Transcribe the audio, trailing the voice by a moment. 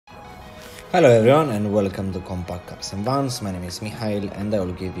Hello everyone and welcome to Compact Cars and Vans. My name is Michael and I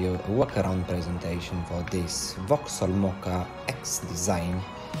will give you a walk-around presentation for this Vauxhall Mokka X design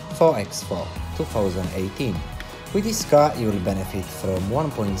 4X4 2018. With this car you will benefit from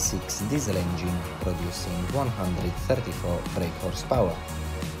 1.6 diesel engine producing 134 brake horsepower.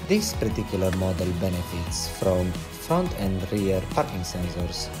 This particular model benefits from front and rear parking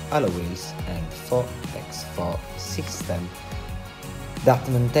sensors, alloy wheels and 4X4 system that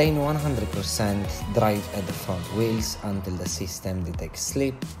maintain 100% drive at the front wheels until the system detects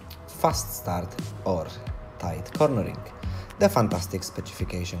slip, fast start or tight cornering. The fantastic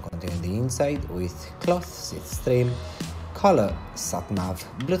specification contains the inside with cloth seat trim, color sat-nav,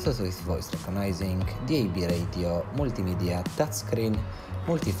 Bluetooth with voice recognizing, DAB radio, multimedia touchscreen,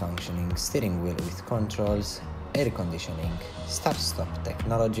 multifunctioning steering wheel with controls, air conditioning, start-stop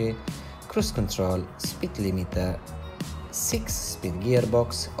technology, cruise control, speed limiter, 6-speed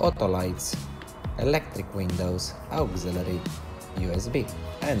gearbox, auto lights, electric windows, auxiliary USB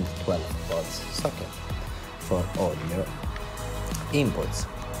and 12-volt socket for audio inputs.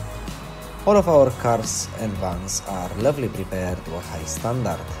 All of our cars and vans are lovely prepared to a high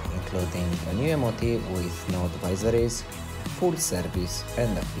standard, including a new MOT with no advisories, full service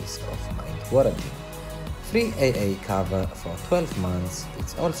and a peace of mind warranty. Free AA cover for 12 months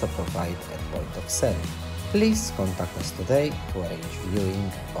is also provided at point of sale. Please contact us today to arrange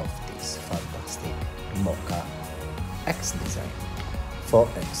viewing of this fantastic Mokka X design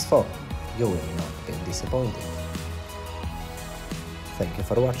 4X4. You will not be disappointed. Thank you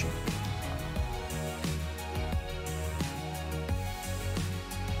for watching.